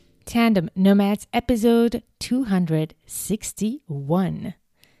Tandem Nomads episode 261.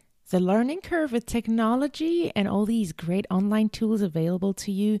 The learning curve with technology and all these great online tools available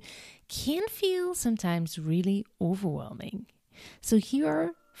to you can feel sometimes really overwhelming. So here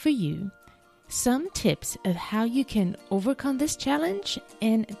are for you some tips of how you can overcome this challenge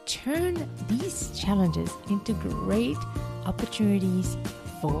and turn these challenges into great opportunities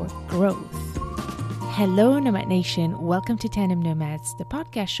for growth. Hello, Nomad Nation. Welcome to Tandem Nomads, the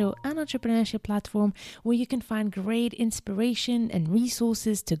podcast show and entrepreneurship platform where you can find great inspiration and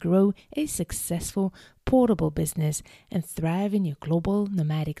resources to grow a successful portable business and thrive in your global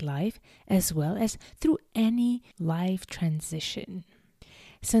nomadic life, as well as through any life transition.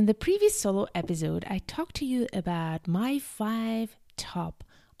 So in the previous solo episode, I talked to you about my 5 top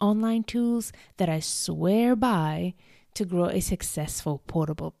online tools that I swear by to grow a successful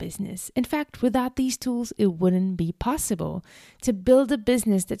portable business. In fact, without these tools, it wouldn't be possible to build a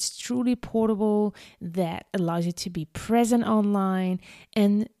business that's truly portable, that allows you to be present online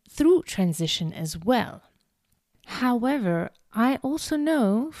and through transition as well. However, I also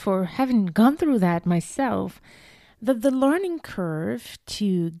know, for having gone through that myself, that the learning curve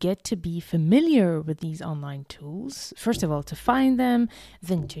to get to be familiar with these online tools, first of all, to find them,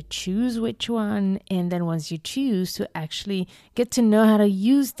 then to choose which one, and then once you choose to actually get to know how to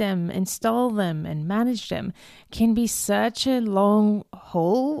use them, install them, and manage them, can be such a long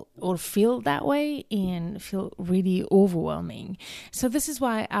haul or feel that way and feel really overwhelming. So this is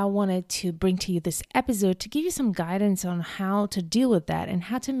why I wanted to bring to you this episode to give you some guidance on how to deal with that and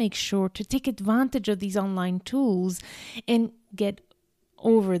how to make sure to take advantage of these online tools and get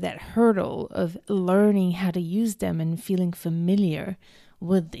over that hurdle of learning how to use them and feeling familiar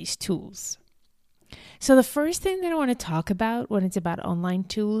with these tools. So the first thing that I want to talk about when it's about online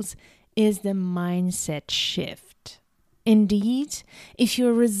tools is the mindset shift. Indeed, if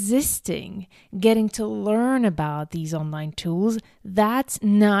you're resisting getting to learn about these online tools, that's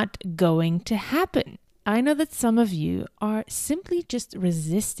not going to happen. I know that some of you are simply just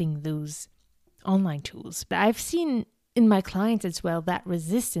resisting those online tools, but I've seen in my clients as well that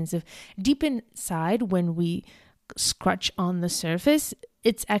resistance of deep inside when we scratch on the surface,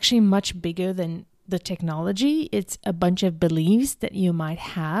 it's actually much bigger than the technology. It's a bunch of beliefs that you might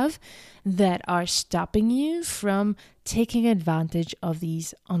have that are stopping you from taking advantage of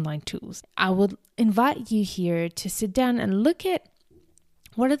these online tools. I would invite you here to sit down and look at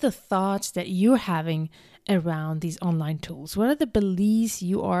what are the thoughts that you're having around these online tools? What are the beliefs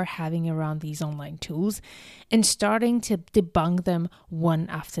you are having around these online tools and starting to debunk them one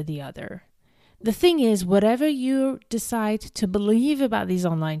after the other? The thing is, whatever you decide to believe about these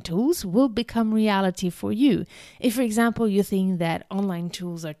online tools will become reality for you. If, for example, you think that online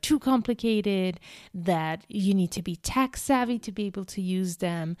tools are too complicated, that you need to be tech savvy to be able to use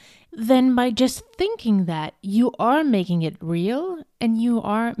them, then by just thinking that, you are making it real and you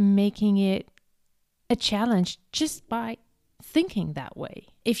are making it a challenge just by thinking that way.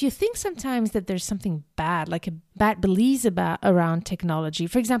 If you think sometimes that there's something bad, like a bad beliefs around technology,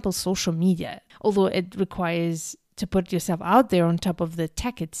 for example, social media, although it requires to put yourself out there on top of the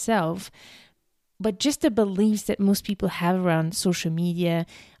tech itself, but just the beliefs that most people have around social media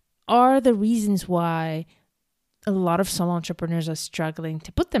are the reasons why a lot of solo entrepreneurs are struggling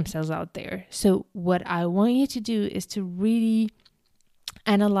to put themselves out there. So what I want you to do is to really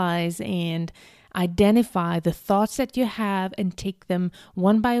analyze and identify the thoughts that you have and take them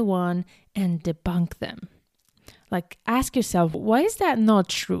one by one and debunk them. Like, ask yourself, why is that not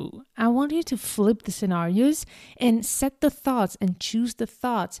true? I want you to flip the scenarios and set the thoughts and choose the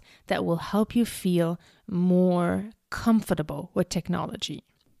thoughts that will help you feel more comfortable with technology.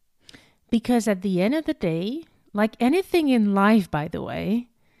 Because at the end of the day, like anything in life, by the way,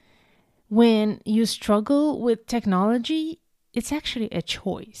 when you struggle with technology, it's actually a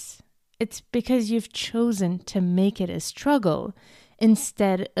choice. It's because you've chosen to make it a struggle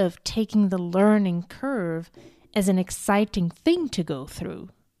instead of taking the learning curve as an exciting thing to go through.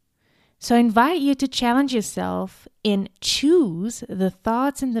 So I invite you to challenge yourself and choose the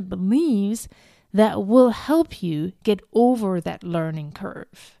thoughts and the beliefs that will help you get over that learning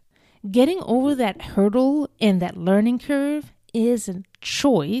curve. Getting over that hurdle and that learning curve is a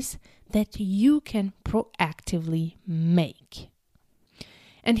choice that you can proactively make.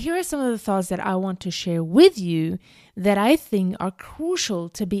 And here are some of the thoughts that I want to share with you that I think are crucial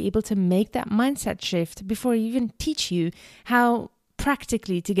to be able to make that mindset shift before I even teach you how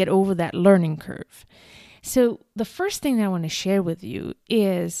practically to get over that learning curve. So the first thing that I want to share with you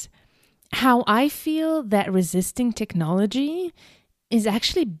is how I feel that resisting technology is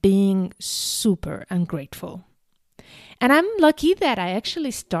actually being super ungrateful. And I'm lucky that I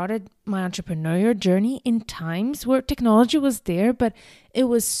actually started my entrepreneurial journey in times where technology was there, but it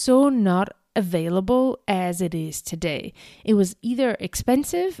was so not available as it is today. It was either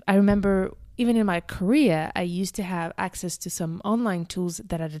expensive. I remember even in my career, I used to have access to some online tools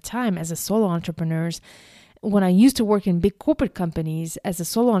that at the time as a solo entrepreneur, when I used to work in big corporate companies as a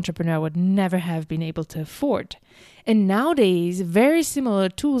solo entrepreneur, I would never have been able to afford. And nowadays, very similar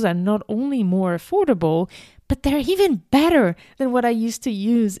tools are not only more affordable, but they're even better than what I used to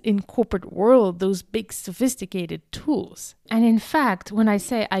use in corporate world, those big sophisticated tools. And in fact, when I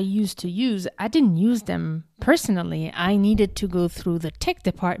say I used to use, I didn't use them personally. I needed to go through the tech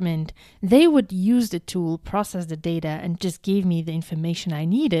department. They would use the tool, process the data, and just give me the information I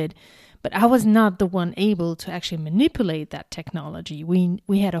needed. But I was not the one able to actually manipulate that technology.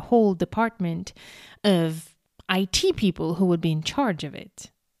 We had a whole department of IT people who would be in charge of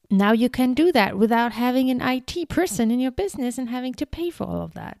it. Now you can do that without having an IT person in your business and having to pay for all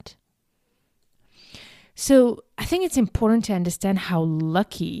of that. So I think it's important to understand how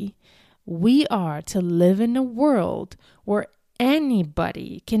lucky we are to live in a world where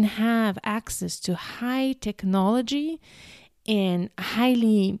anybody can have access to high technology and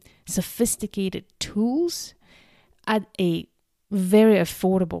highly sophisticated tools at a very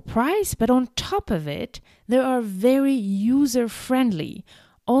affordable price. But on top of it, they are very user-friendly.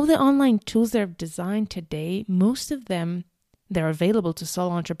 All the online tools that are designed today, most of them that are available to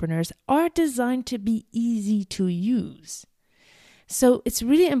solo entrepreneurs are designed to be easy to use. So it's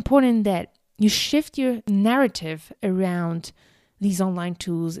really important that you shift your narrative around these online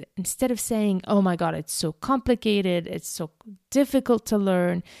tools. Instead of saying, oh my God, it's so complicated, it's so difficult to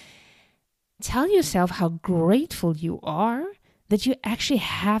learn, tell yourself how grateful you are that you actually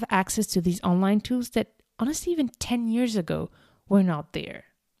have access to these online tools that honestly even 10 years ago were not there.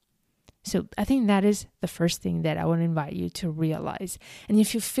 So I think that is the first thing that I want to invite you to realize. And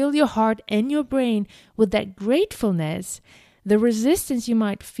if you fill your heart and your brain with that gratefulness, the resistance you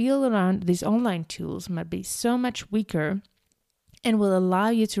might feel around these online tools might be so much weaker and will allow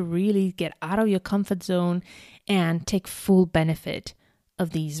you to really get out of your comfort zone and take full benefit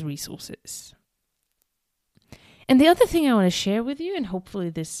of these resources. And the other thing I want to share with you, and hopefully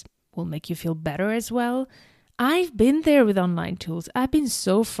this will make you feel better as well, I've been there with online tools. I've been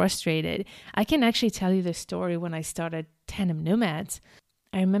so frustrated. I can actually tell you the story when I started Tandem Nomads.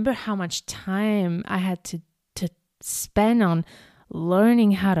 I remember how much time I had to spend on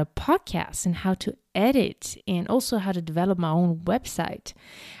learning how to podcast and how to edit and also how to develop my own website.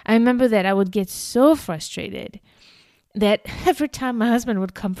 I remember that I would get so frustrated that every time my husband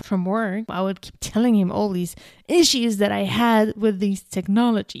would come from work, I would keep telling him all these issues that I had with these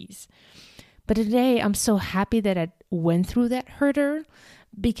technologies. But today I'm so happy that I went through that hurdle,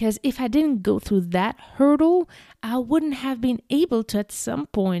 because if I didn't go through that hurdle, I wouldn't have been able to at some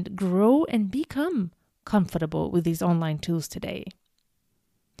point grow and become comfortable with these online tools today.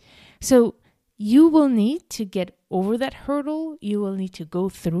 So you will need to get over that hurdle. You will need to go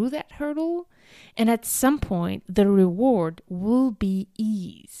through that hurdle. And at some point, the reward will be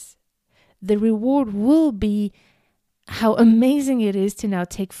ease. The reward will be how amazing it is to now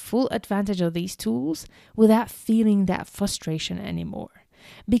take full advantage of these tools without feeling that frustration anymore.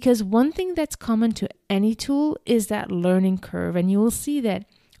 Because one thing that's common to any tool is that learning curve. And you will see that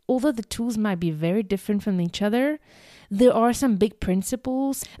although the tools might be very different from each other, there are some big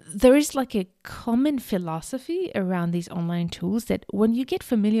principles. There is like a common philosophy around these online tools that when you get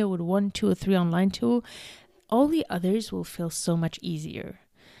familiar with 1, 2, or 3 online tools, all the others will feel so much easier.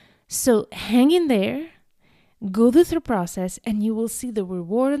 So hang in there, go through the process, and you will see the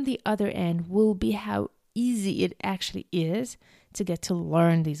reward on the other end will be how easy it actually is to get to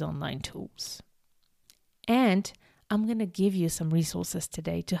learn these online tools. And I'm going to give you some resources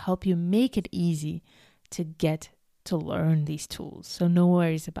today to help you make it easy to get to learn these tools. So no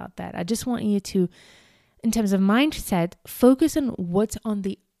worries about that. I just want you to, in terms of mindset, focus on what's on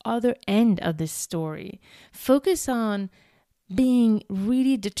the other end of this story. Focus on being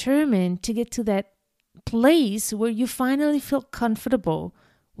really determined to get to that place where you finally feel comfortable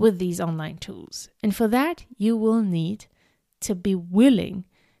with these online tools. And for that, you will need to be willing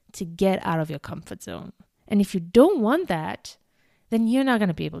to get out of your comfort zone. And if you don't want that, then you're not going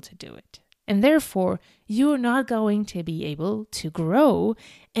to be able to do it. And therefore, you're not going to be able to grow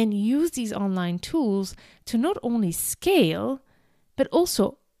and use these online tools to not only scale, but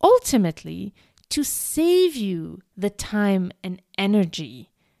also ultimately to save you the time and energy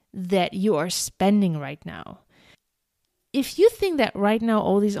that you are spending right now. if you think that right now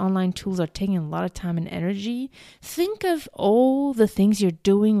all these online tools are taking a lot of time and energy, think of all the things you're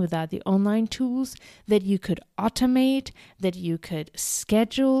doing without the online tools that you could automate, that you could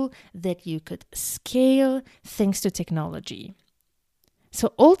schedule, that you could scale thanks to technology.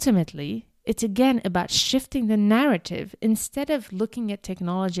 So ultimately, it's again about shifting the narrative. Instead of looking at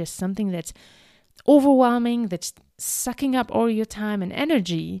technology as something that's overwhelming, that's sucking up all your time and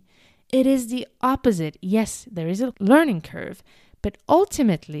energy, it is the opposite. Yes, there is a learning curve, but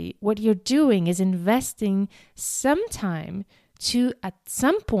ultimately what you're doing is investing some time to, at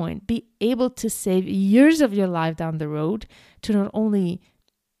some point, be able to save years of your life down the road, to not only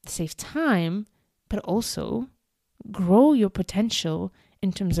save time, but also grow your potential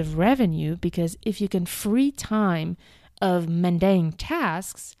in terms of revenue, because if you can free time of mundane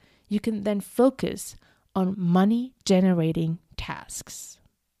tasks, you can then focus on money generating tasks.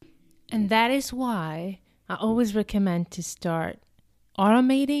 And that is why I always recommend to start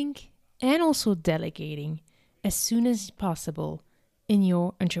automating and also delegating as soon as possible in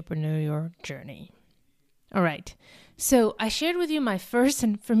your entrepreneurial journey. All right. So I shared with you my first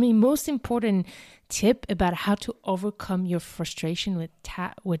and for me most important tip about how to overcome your frustration with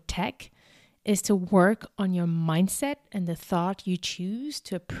tech is to work on your mindset and the thought you choose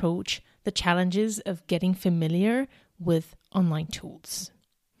to approach the challenges of getting familiar with online tools.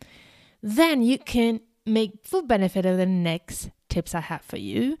 Then you can make full benefit of the next tips I have for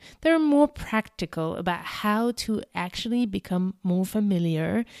you. They're more practical about how to actually become more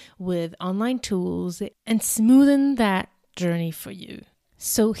familiar with online tools and smoothen that journey for you.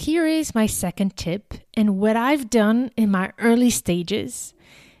 So here is my second tip and what I've done in my early stages.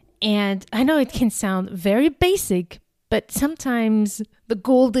 And I know it can sound very basic, but sometimes the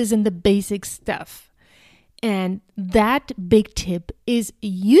gold is in the basic stuff. And that big tip is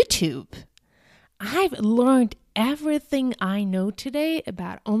YouTube. I've learned everything I know today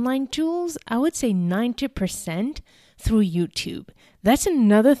about online tools, I would say 90% through YouTube. That's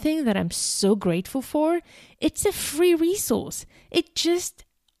another thing that I'm so grateful for. It's a free resource. It just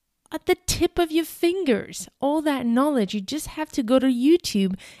at the tip of your fingers, all that knowledge. You just have to go to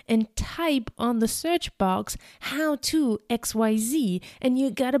YouTube and type on the search box, how to XYZ, and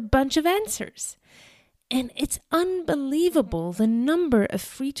you got a bunch of answers. And it's unbelievable the number of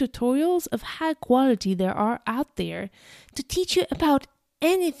free tutorials of high quality there are out there to teach you about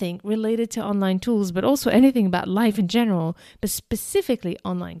anything related to online tools, but also anything about life in general, but specifically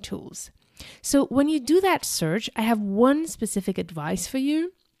online tools. So when you do that search, I have one specific advice for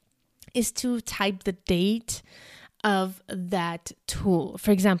you, is to type the date of that tool.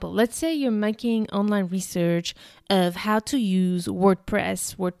 For example, let's say you're making online research of how to use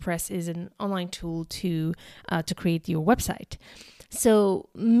WordPress. WordPress is an online tool to create your website. So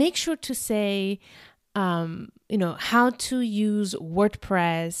make sure to say, how to use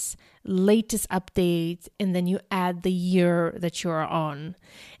WordPress, latest updates, and then you add the year that you're on.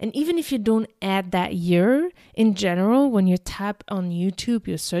 And even if you don't add that year, in general, when you tap on YouTube,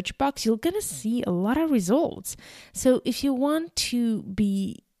 your search box, you're going to see a lot of results. So if you want to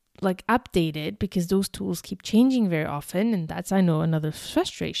be updated, because those tools keep changing very often, and that's, I know, another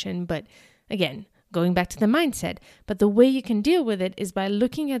frustration, but again, going back to the mindset. But the way you can deal with it is by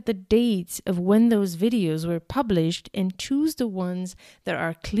looking at the dates of when those videos were published and choose the ones that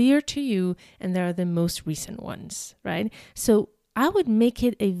are clear to you and that are the most recent ones, right? So I would make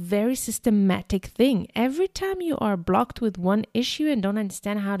it a very systematic thing. Every time you are blocked with one issue and don't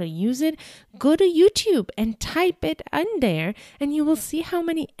understand how to use it, go to YouTube and type it in there and you will see how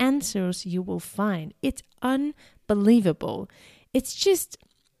many answers you will find. It's unbelievable. It's just...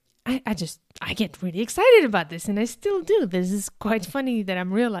 I get really excited about this, and I still do. This is quite funny that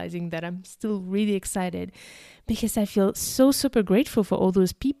I'm realizing that I'm still really excited because I feel so super grateful for all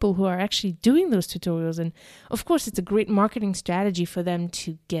those people who are actually doing those tutorials. And of course, it's a great marketing strategy for them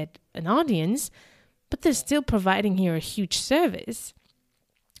to get an audience, but they're still providing here a huge service.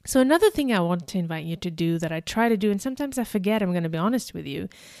 So another thing I want to invite you to do that I try to do, and sometimes I forget, I'm going to be honest with you,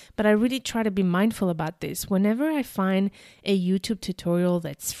 but I really try to be mindful about this. Whenever I find a YouTube tutorial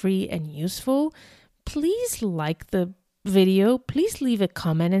that's free and useful, please like the video, please leave a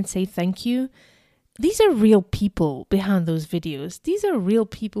comment and say thank you. These are real people behind those videos. These are real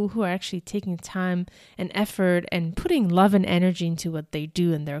people who are actually taking time and effort and putting love and energy into what they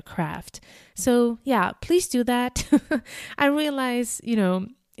do in their craft. So yeah, please do that. I realize,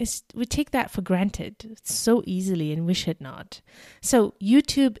 we take that for granted so easily, and we should not. So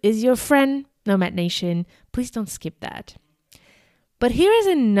YouTube is your friend, Nomad Nation. Please don't skip that. But here is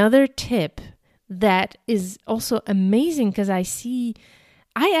another tip that is also amazing because I see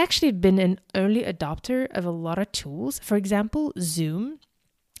I actually have been an early adopter of a lot of tools. For example, Zoom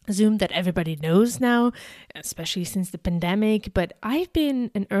that everybody knows now, especially since the pandemic. But I've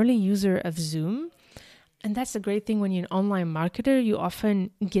been an early user of Zoom. And that's the great thing when you're an online marketer, you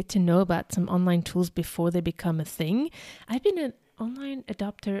often get to know about some online tools before they become a thing. I've been an online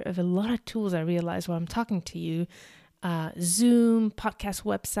adopter of a lot of tools, I realize, while I'm talking to you. Zoom, podcast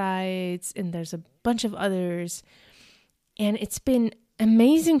websites, and there's a bunch of others. And it's been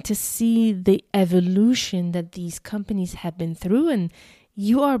amazing to see the evolution that these companies have been through, and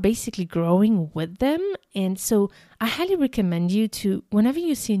you are basically growing with them. And so I highly recommend you to, whenever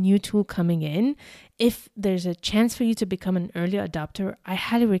you see a new tool coming in, if there's a chance for you to become an early adopter, I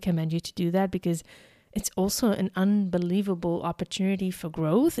highly recommend you to do that, because it's also an unbelievable opportunity for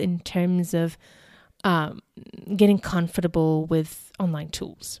growth in terms of getting comfortable with online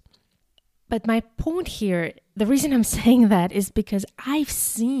tools. But my point here, the reason I'm saying that is because I've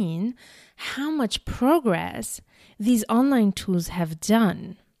seen how much progress these online tools have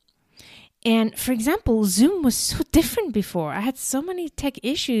done. And for example, Zoom was so different before. I had so many tech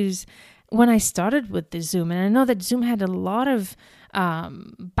issues when I started with the Zoom. And I know that Zoom had a lot of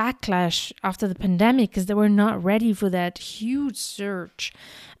backlash after the pandemic because they were not ready for that huge surge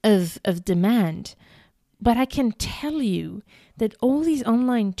of demand. But I can tell you that all these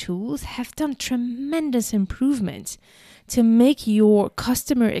online tools have done tremendous improvements to make your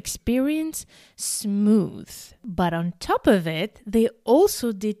customer experience smooth. But on top of it, they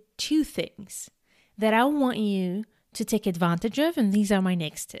also did two things that I want you to take advantage of, and these are my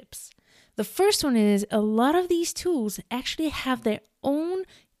next tips. The first one is a lot of these tools actually have their own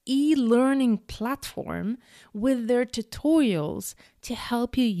e-learning platform with their tutorials to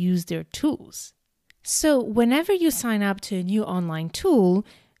help you use their tools. So whenever you sign up to a new online tool,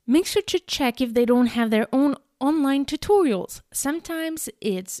 make sure to check if they don't have their own online tutorials. Sometimes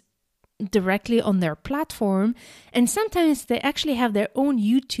it's directly on their platform, and sometimes they actually have their own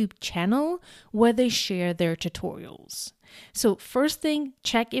YouTube channel where they share their tutorials. So first thing,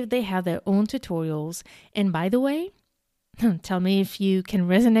 check if they have their own tutorials. And by the way, tell me if you can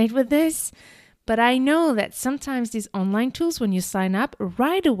resonate with this, but I know that sometimes these online tools, when you sign up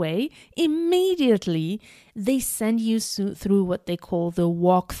right away, immediately they send you through what they call the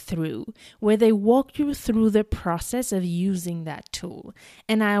walkthrough, where they walk you through the process of using that tool.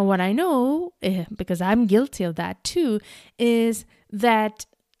 And what I know, because I'm guilty of that too, is that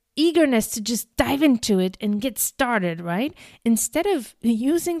eagerness to just dive into it and get started, right? Instead of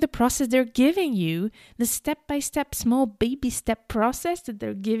using the process they're giving you, the step-by-step, small baby step process that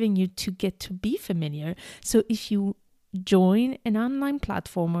they're giving you to get to be familiar. So if you join an online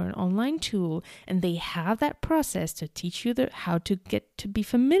platform or an online tool and they have that process to teach you how to get to be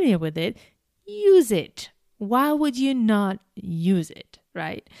familiar with it, use it. Why would you not use it,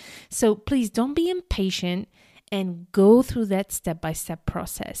 right? So please don't be impatient and go through that step-by-step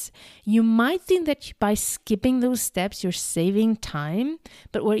process. You might think that by skipping those steps, you're saving time,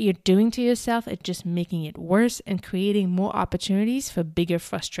 but what you're doing to yourself is just making it worse and creating more opportunities for bigger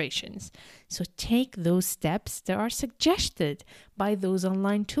frustrations. So take those steps that are suggested by those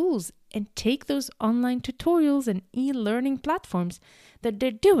online tools and take those online tutorials and e-learning platforms that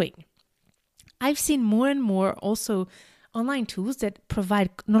they're doing. I've seen more and more also online tools that provide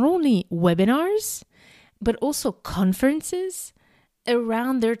not only webinars, but also conferences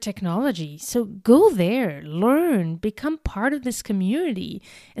around their technology. So go there, learn, become part of this community.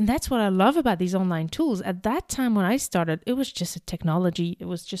 And that's what I love about these online tools. At that time when I started, it was just a technology. It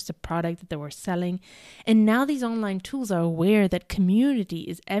was just a product that they were selling. And now these online tools are aware that community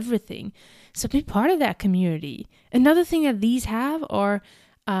is everything. So be part of that community. Another thing that these have are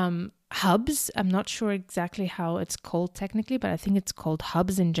hubs. I'm not sure exactly how it's called technically, but I think it's called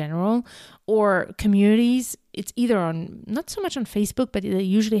hubs in general, or communities. It's either on, not so much on Facebook, but they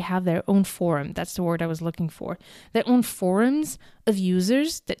usually have their own forum. That's the word I was looking for. Their own forums of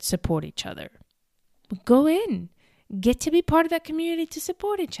users that support each other. Go in, get to be part of that community to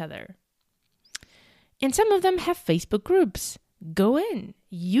support each other. And some of them have Facebook groups. Go in,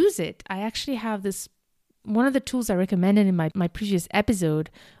 use it. I actually have this. One of the tools I recommended in my previous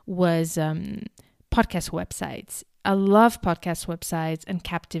episode was podcast websites. I love podcast websites and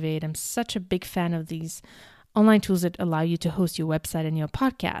Captivate. I'm such a big fan of these online tools that allow you to host your website and your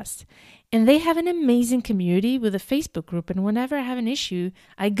podcast. And they have an amazing community with a Facebook group. And whenever I have an issue,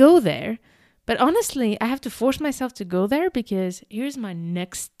 I go there. But honestly, I have to force myself to go there because here's my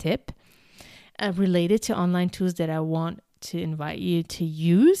next tip related to online tools that I want to invite you to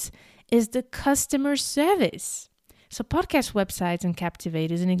use is the customer service. So Podcast Websites and Captivate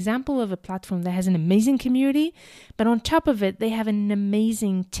is an example of a platform that has an amazing community, but on top of it, they have an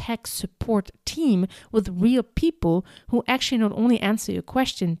amazing tech support team with real people who actually not only answer your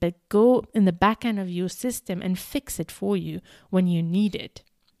question, but go in the back end of your system and fix it for you when you need it.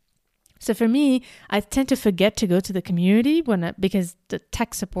 So for me, I tend to forget to go to the community because the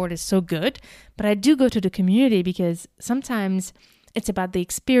tech support is so good, but I do go to the community because sometimes it's about the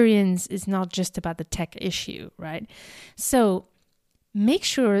experience, it's not just about the tech issue, right? So make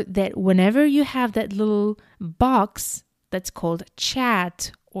sure that whenever you have that little box that's called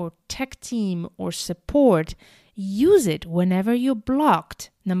chat or tech team or support, use it whenever you're blocked.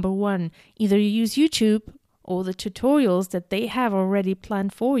 Number one, either you use YouTube or the tutorials that they have already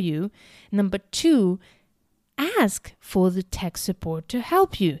planned for you. Number two, ask for the tech support to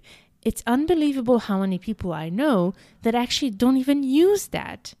help you. It's unbelievable how many people I know that actually don't even use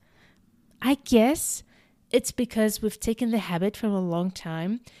that. I guess it's because we've taken the habit from a long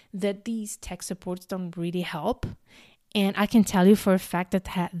time that these tech supports don't really help. And I can tell you for a fact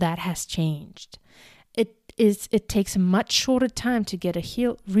that that has changed. It takes a much shorter time to get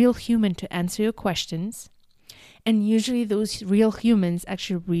a real human to answer your questions. And usually those real humans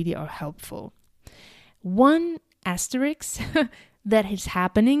actually really are helpful. One asterisk that is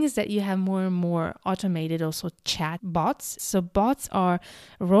happening is that you have more and more automated also chat bots. So bots are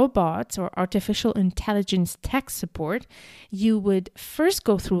robots or artificial intelligence tech support. You would first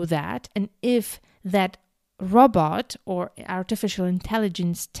go through that, and if that robot or artificial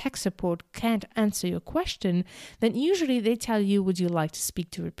intelligence tech support can't answer your question, then usually they tell you, would you like to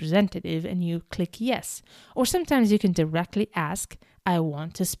speak to a representative? And you click yes. Or sometimes you can directly ask, I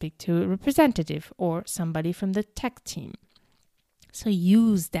want to speak to a representative or somebody from the tech team. So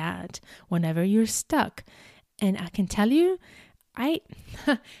use that whenever you're stuck. And I can tell you, I'm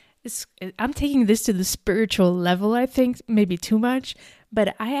taking this to the spiritual level, I think, maybe too much,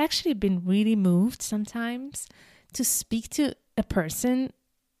 but I actually been really moved sometimes to speak to a person.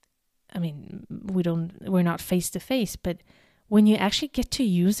 I mean, we're not face to face, but when you actually get to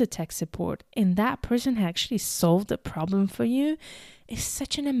use the tech support and that person actually solved the problem for you, it's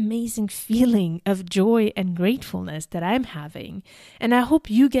such an amazing feeling of joy and gratefulness that I'm having. And I hope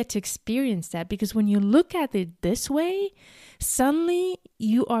you get to experience that, because when you look at it this way, suddenly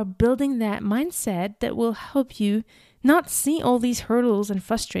you are building that mindset that will help you not see all these hurdles and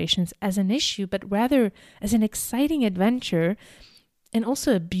frustrations as an issue, but rather as an exciting adventure and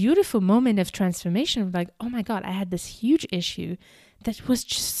also a beautiful moment of transformation. Like, oh my God, I had this huge issue that was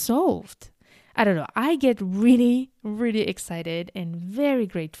just solved. I don't know. I get really, really excited and very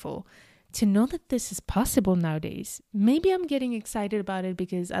grateful to know that this is possible nowadays. Maybe I'm getting excited about it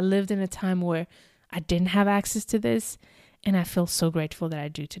because I lived in a time where I didn't have access to this, and I feel so grateful that I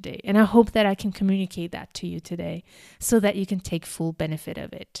do today. And I hope that I can communicate that to you today so that you can take full benefit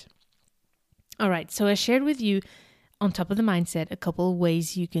of it. All right. So I shared with you, on top of the mindset, a couple of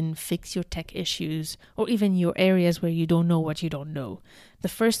ways you can fix your tech issues or even your areas where you don't know what you don't know. The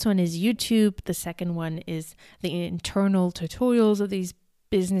first one is YouTube. The second one is the internal tutorials of these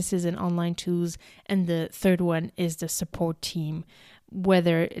businesses and online tools. And the third one is the support team,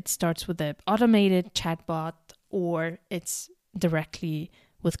 whether it starts with an automated chatbot or it's directly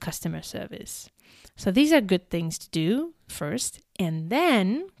with customer service. So these are good things to do first. And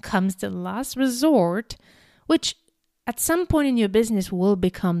then comes the last resort, which at some point in your business will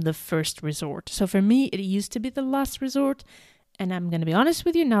become the first resort. So for me, it used to be the last resort. And I'm going to be honest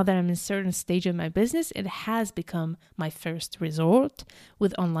with you, now that I'm in a certain stage of my business, it has become my first resort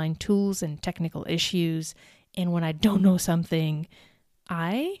with online tools and technical issues. And when I don't know something,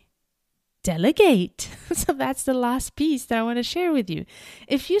 I delegate. So that's the last piece that I want to share with you.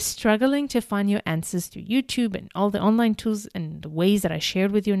 If you're struggling to find your answers to YouTube and all the online tools and the ways that I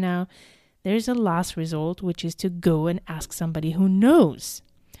shared with you now, there's a last resort, which is to go and ask somebody who knows.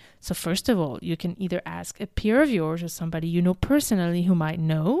 So first of all, you can either ask a peer of yours or somebody you know personally who might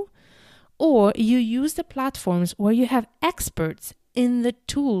know, or you use the platforms where you have experts in the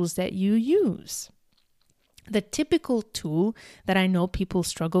tools that you use. The typical tool that I know people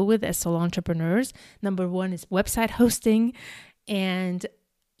struggle with as solo entrepreneurs, number one is website hosting and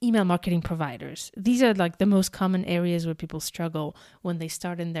email marketing providers. These are like the most common areas where people struggle when they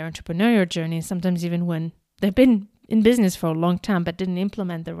start in their entrepreneurial journey, sometimes even when they've been in business for a long time but didn't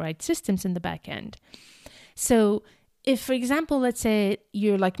implement the right systems in the back end. So if, for example, let's say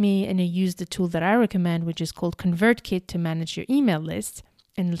you're like me and you use the tool that I recommend, which is called ConvertKit, to manage your email list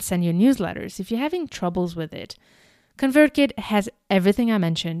and send your newsletters. If you're having troubles with it, ConvertKit has everything I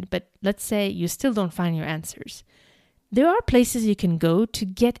mentioned, but let's say you still don't find your answers. There are places you can go to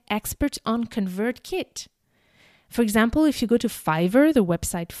get experts on ConvertKit. For example, if you go to Fiverr, the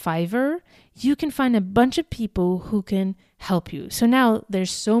website Fiverr, you can find a bunch of people who can help you. So now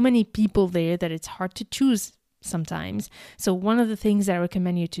there's so many people there that it's hard to choose sometimes. So one of the things that I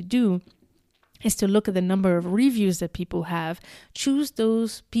recommend you to do is to look at the number of reviews that people have. Choose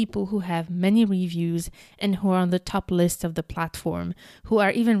those people who have many reviews and who are on the top list of the platform, who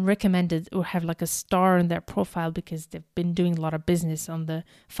are even recommended or have like a star in their profile because they've been doing a lot of business on the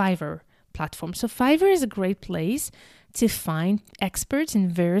Fiverr platform. So Fiverr is a great place to find experts in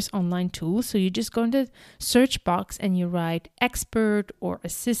various online tools. So you just go into the search box and you write expert or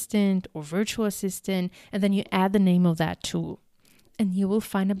assistant or virtual assistant, and then you add the name of that tool, and you will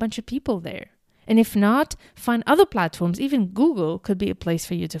find a bunch of people there. And if not, find other platforms. Even Google could be a place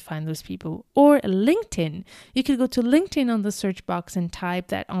for you to find those people. Or LinkedIn. You could go to LinkedIn on the search box and type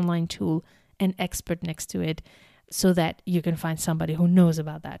that online tool and expert next to it so that you can find somebody who knows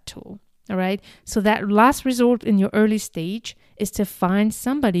about that tool. All right. So that last resort in your early stage is to find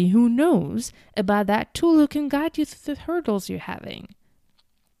somebody who knows about that tool, who can guide you through the hurdles you're having.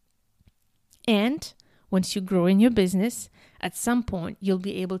 And once you grow in your business, at some point, you'll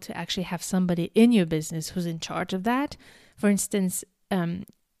be able to actually have somebody in your business who's in charge of that. For instance, and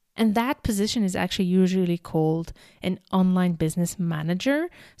that position is actually usually called an online business manager.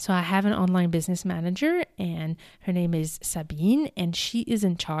 So I have an online business manager, and her name is Sabine, and she is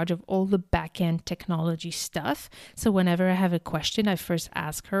in charge of all the back-end technology stuff. So whenever I have a question, I first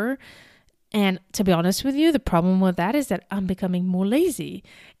ask her. And to be honest with you, the problem with that is that I'm becoming more lazy.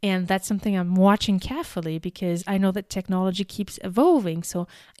 And that's something I'm watching carefully because I know that technology keeps evolving. So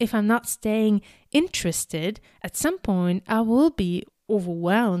if I'm not staying interested, at some point I will be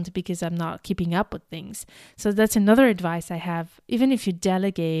overwhelmed because I'm not keeping up with things. So that's another advice I have. Even if you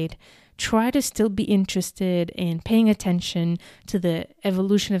delegate, try to still be interested in paying attention to the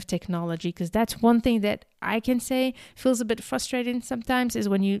evolution of technology, because that's one thing that I can say feels a bit frustrating sometimes, is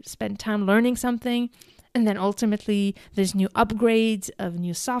when you spend time learning something and then ultimately there's new upgrades of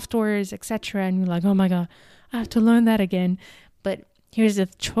new softwares, etc. And you're like, oh my God, I have to learn that again. But here's the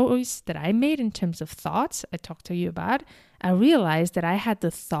choice that I made in terms of thoughts I talked to you about. I realized that I had the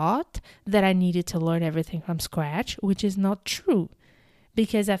thought that I needed to learn everything from scratch, which is not true.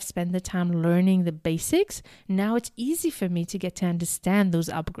 Because I've spent the time learning the basics, now it's easy for me to get to understand those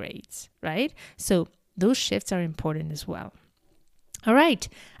upgrades, right? So those shifts are important as well. All right,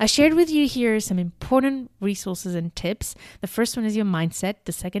 I shared with you here some important resources and tips. The first one is your mindset.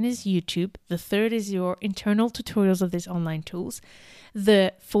 The second is YouTube. The third is your internal tutorials of these online tools.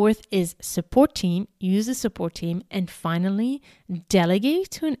 The fourth is support team. Use a support team. And finally,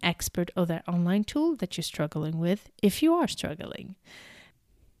 delegate to an expert of that online tool that you're struggling with, if you are struggling.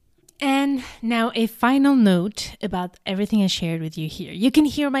 And now a final note about everything I shared with you here. You can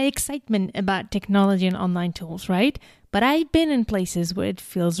hear my excitement about technology and online tools, right? But I've been in places where it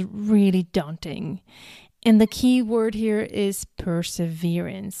feels really daunting. And the key word here is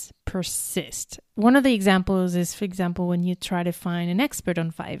perseverance, persist. One of the examples is, for example, when you try to find an expert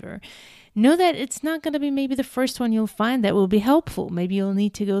on Fiverr. Know that it's not going to be maybe the first one you'll find that will be helpful. Maybe you'll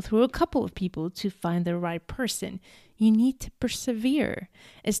need to go through a couple of people to find the right person. You need to persevere.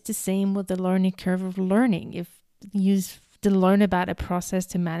 It's the same with the learning curve of learning. If you learn about a process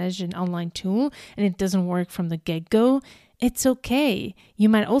to manage an online tool and it doesn't work from the get-go, it's okay. You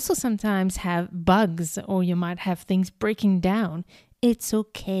might also sometimes have bugs, or you might have things breaking down. It's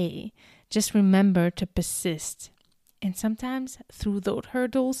okay. Just remember to persist. And sometimes through those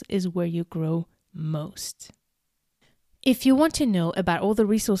hurdles is where you grow most. If you want to know about all the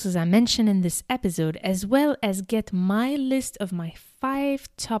resources I mentioned in this episode, as well as get my list of my 5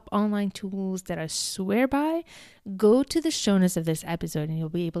 top online tools that I swear by, go to the show notes of this episode and you'll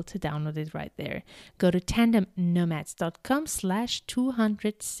be able to download it right there. Go to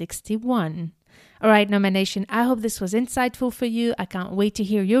tandemnomads.com/261. All right, Nomad Nation, I hope this was insightful for you. I can't wait to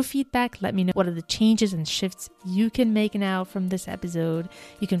hear your feedback. Let me know what are the changes and shifts you can make now from this episode.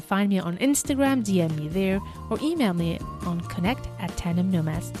 You can find me on Instagram, DM me there, or email me on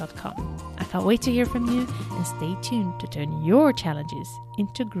connect@tandemnomads.com. I can't wait to hear from you, and stay tuned to turn your challenges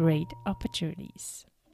into great opportunities.